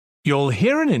You'll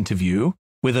hear an interview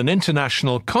with an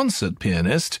international concert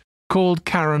pianist called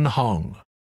Karen Hong.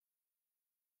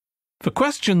 For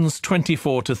questions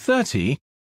 24 to 30,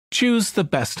 choose the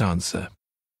best answer.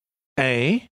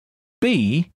 A,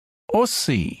 B, or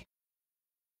C.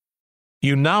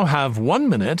 You now have 1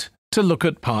 minute to look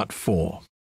at part 4.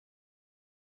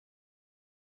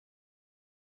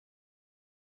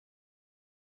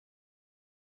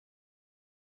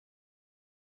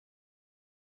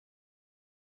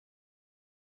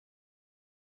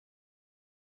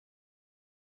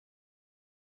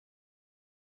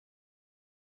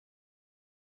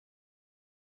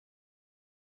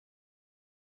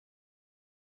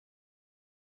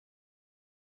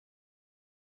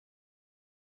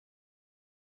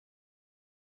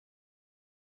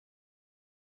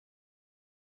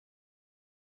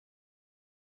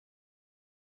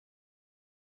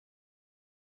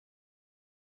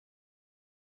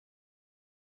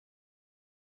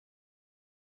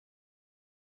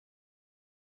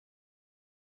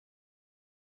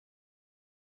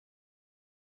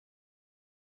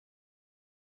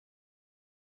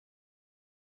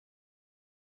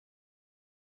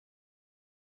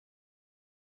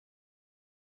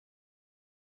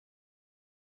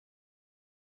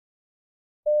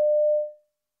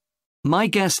 My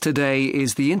guest today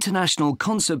is the international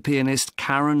concert pianist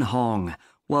Karen Hong.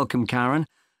 Welcome, Karen.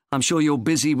 I'm sure you're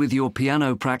busy with your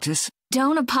piano practice.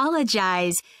 Don't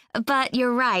apologize, but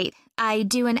you're right. I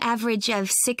do an average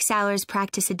of 6 hours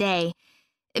practice a day.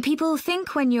 People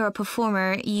think when you're a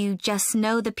performer, you just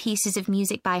know the pieces of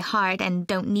music by heart and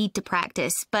don't need to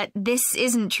practice, but this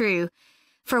isn't true.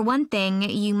 For one thing,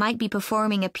 you might be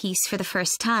performing a piece for the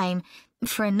first time.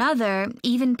 For another,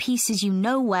 even pieces you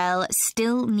know well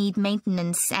still need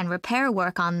maintenance and repair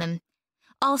work on them.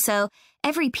 Also,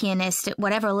 every pianist at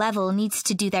whatever level needs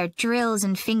to do their drills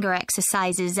and finger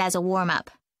exercises as a warm-up.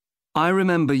 I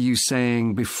remember you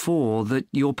saying before that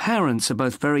your parents are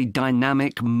both very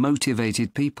dynamic,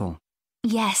 motivated people.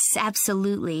 Yes,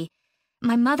 absolutely.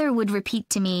 My mother would repeat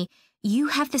to me, "You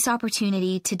have this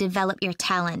opportunity to develop your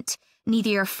talent. Neither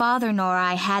your father nor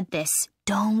I had this.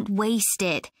 Don't waste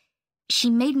it." She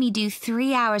made me do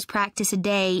 3 hours practice a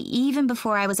day even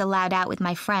before I was allowed out with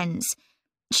my friends.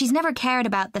 She's never cared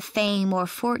about the fame or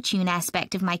fortune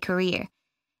aspect of my career.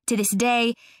 To this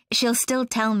day, she'll still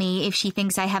tell me if she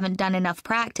thinks I haven't done enough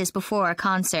practice before a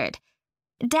concert.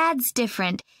 Dad's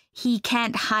different. He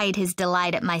can't hide his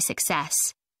delight at my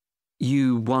success.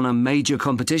 You won a major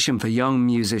competition for young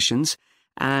musicians,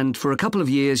 and for a couple of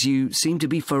years you seem to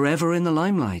be forever in the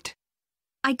limelight.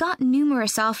 I got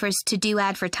numerous offers to do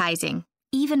advertising,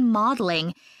 even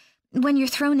modeling. When you're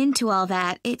thrown into all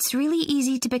that, it's really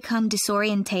easy to become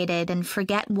disorientated and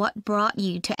forget what brought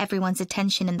you to everyone's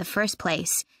attention in the first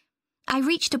place. I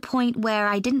reached a point where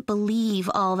I didn't believe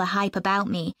all the hype about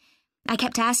me. I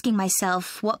kept asking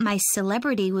myself what my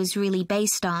celebrity was really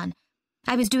based on.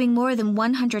 I was doing more than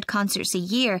 100 concerts a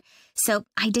year, so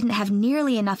I didn't have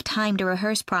nearly enough time to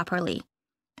rehearse properly.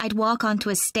 I'd walk onto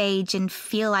a stage and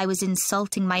feel I was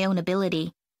insulting my own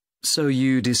ability. So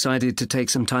you decided to take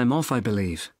some time off, I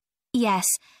believe. Yes,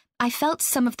 I felt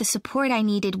some of the support I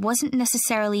needed wasn't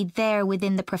necessarily there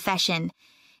within the profession.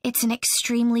 It's an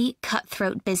extremely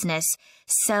cutthroat business,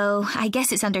 so I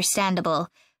guess it's understandable.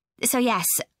 So yes,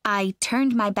 I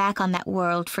turned my back on that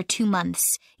world for 2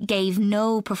 months, gave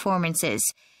no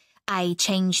performances. I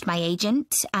changed my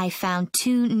agent, I found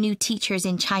 2 new teachers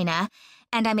in China,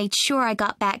 and I made sure I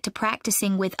got back to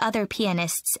practicing with other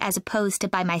pianists as opposed to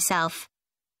by myself.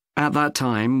 At that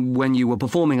time, when you were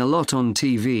performing a lot on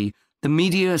TV, the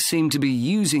media seemed to be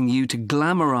using you to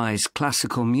glamorize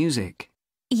classical music.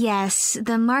 Yes,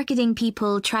 the marketing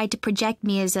people tried to project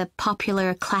me as a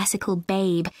popular classical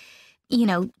babe. You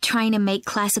know, trying to make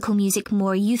classical music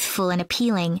more youthful and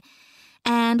appealing.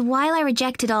 And while I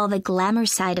rejected all the glamour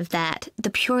side of that, the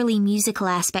purely musical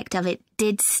aspect of it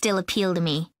did still appeal to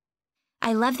me.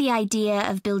 I love the idea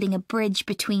of building a bridge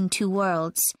between 2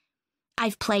 worlds.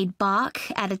 I've played Bach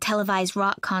at a televised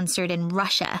rock concert in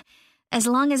Russia. As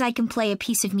long as I can play a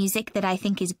piece of music that I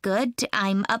think is good,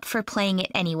 I'm up for playing it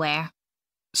anywhere.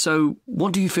 So,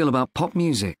 what do you feel about pop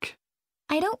music?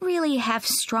 I don't really have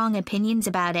strong opinions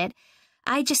about it.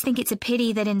 I just think it's a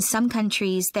pity that in some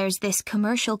countries there's this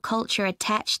commercial culture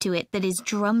attached to it that is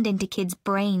drummed into kids'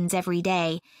 brains every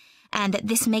day, and that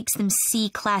this makes them see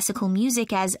classical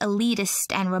music as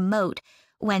elitist and remote,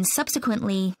 when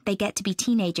subsequently they get to be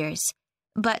teenagers.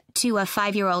 But to a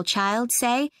 5-year-old child,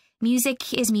 say,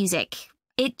 music is music.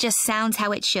 It just sounds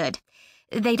how it should.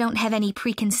 They don't have any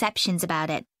preconceptions about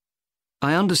it.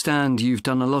 I understand you've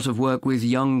done a lot of work with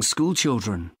young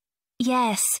schoolchildren.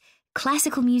 Yes,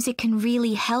 classical music can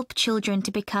really help children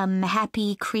to become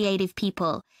happy, creative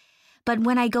people. But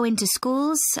when I go into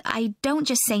schools, I don't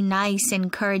just say nice,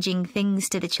 encouraging things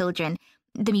to the children,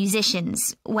 the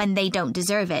musicians, when they don't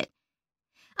deserve it.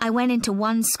 I went into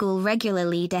one school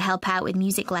regularly to help out with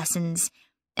music lessons,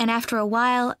 and after a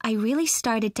while, I really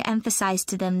started to emphasize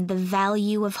to them the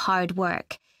value of hard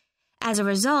work. As a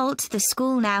result, the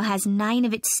school now has 9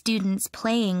 of its students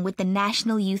playing with the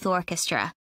National Youth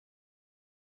Orchestra.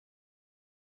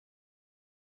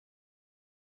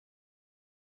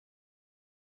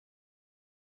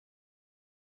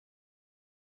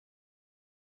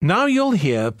 Now you'll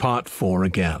hear part 4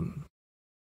 again.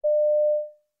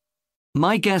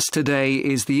 My guest today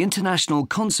is the international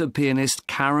concert pianist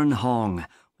Karen Hong.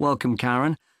 Welcome,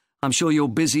 Karen. I'm sure you're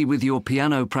busy with your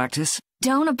piano practice.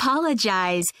 Don't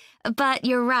apologize, but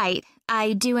you're right.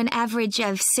 I do an average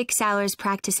of 6 hours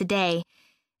practice a day.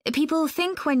 People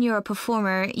think when you're a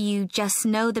performer, you just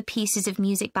know the pieces of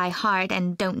music by heart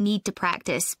and don't need to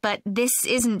practice, but this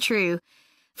isn't true.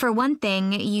 For one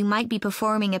thing, you might be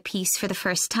performing a piece for the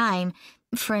first time.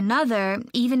 For another,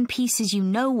 even pieces you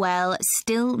know well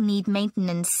still need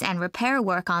maintenance and repair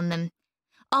work on them.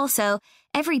 Also,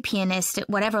 every pianist at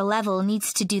whatever level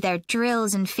needs to do their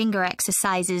drills and finger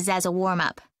exercises as a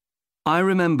warm-up. I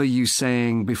remember you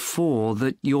saying before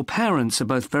that your parents are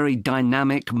both very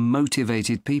dynamic,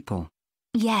 motivated people.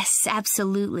 Yes,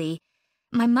 absolutely.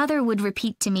 My mother would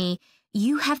repeat to me,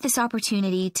 "You have this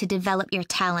opportunity to develop your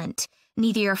talent.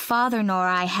 Neither your father nor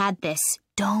I had this.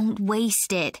 Don't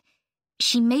waste it."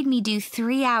 She made me do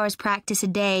 3 hours practice a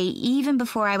day even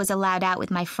before I was allowed out with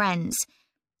my friends.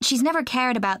 She's never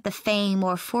cared about the fame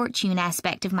or fortune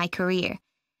aspect of my career.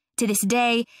 To this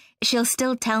day, she'll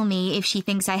still tell me if she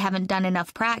thinks I haven't done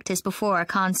enough practice before a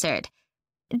concert.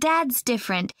 Dad's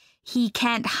different. He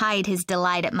can't hide his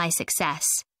delight at my success.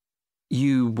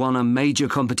 You won a major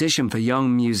competition for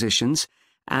young musicians,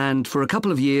 and for a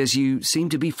couple of years you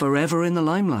seemed to be forever in the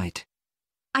limelight.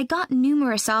 I got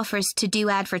numerous offers to do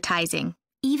advertising,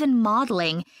 even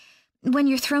modeling. When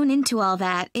you're thrown into all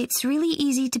that, it's really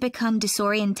easy to become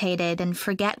disorientated and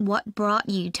forget what brought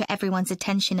you to everyone's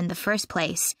attention in the first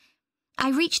place. I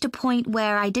reached a point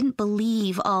where I didn't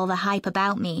believe all the hype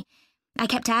about me. I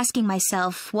kept asking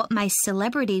myself what my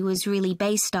celebrity was really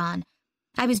based on.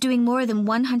 I was doing more than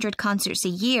 100 concerts a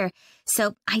year,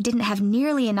 so I didn't have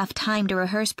nearly enough time to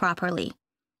rehearse properly.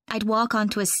 I'd walk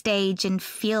onto a stage and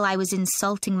feel I was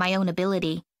insulting my own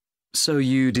ability. So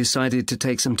you decided to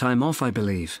take some time off, I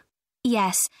believe.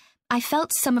 Yes, I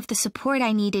felt some of the support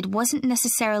I needed wasn't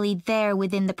necessarily there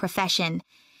within the profession.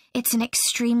 It's an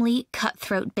extremely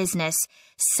cutthroat business,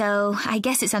 so I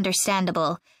guess it's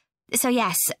understandable. So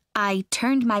yes, I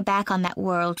turned my back on that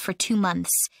world for 2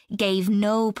 months, gave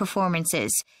no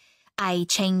performances. I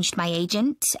changed my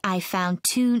agent, I found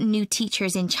 2 new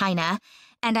teachers in China,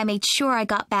 and I made sure I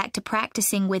got back to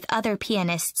practicing with other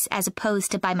pianists as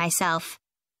opposed to by myself.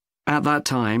 At that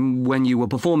time, when you were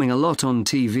performing a lot on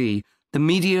TV, the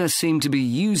media seemed to be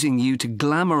using you to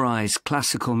glamorize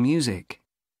classical music.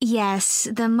 Yes,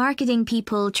 the marketing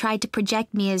people tried to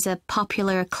project me as a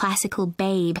popular classical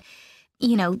babe.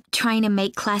 You know, trying to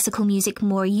make classical music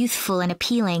more youthful and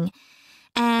appealing.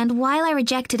 And while I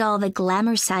rejected all the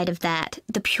glamour side of that,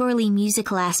 the purely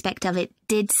musical aspect of it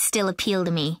did still appeal to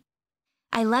me.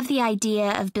 I love the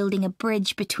idea of building a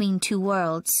bridge between 2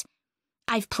 worlds.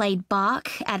 I've played Bach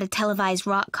at a televised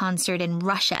rock concert in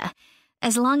Russia.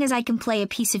 As long as I can play a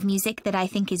piece of music that I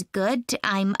think is good,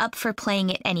 I'm up for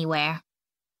playing it anywhere.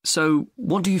 So,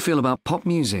 what do you feel about pop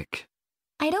music?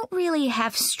 I don't really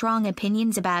have strong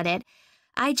opinions about it.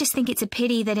 I just think it's a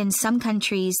pity that in some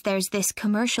countries there's this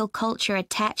commercial culture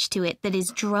attached to it that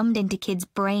is drummed into kids'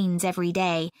 brains every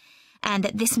day, and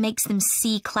that this makes them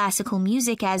see classical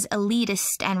music as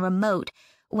elitist and remote,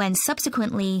 when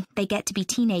subsequently they get to be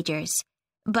teenagers.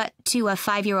 But to a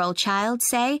 5-year-old child,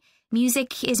 say,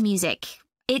 music is music.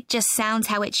 It just sounds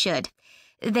how it should.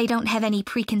 They don't have any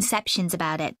preconceptions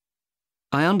about it.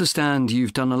 I understand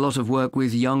you've done a lot of work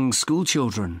with young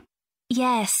schoolchildren.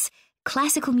 Yes,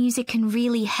 classical music can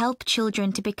really help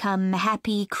children to become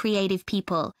happy, creative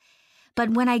people. But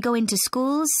when I go into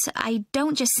schools, I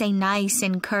don't just say nice,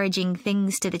 encouraging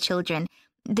things to the children,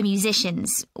 the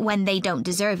musicians, when they don't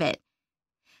deserve it.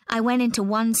 I went into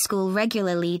one school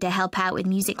regularly to help out with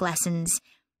music lessons,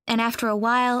 and after a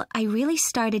while, I really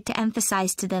started to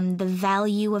emphasize to them the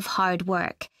value of hard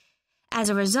work. As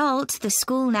a result, the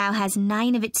school now has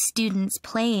 9 of its students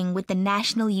playing with the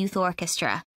National Youth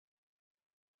Orchestra.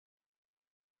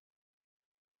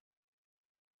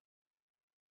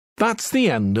 That's the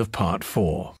end of part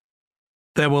 4.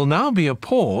 There will now be a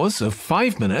pause of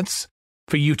 5 minutes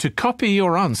for you to copy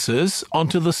your answers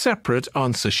onto the separate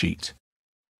answer sheet.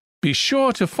 Be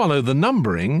sure to follow the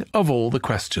numbering of all the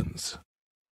questions.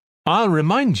 I'll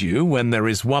remind you when there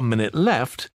is 1 minute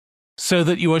left so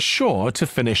that you are sure to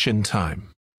finish in time.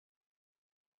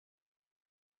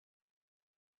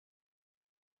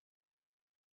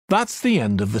 That's the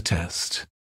end of the test.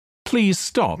 Please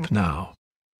stop now.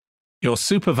 Your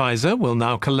supervisor will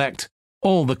now collect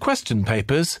all the question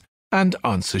papers and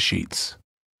answer sheets.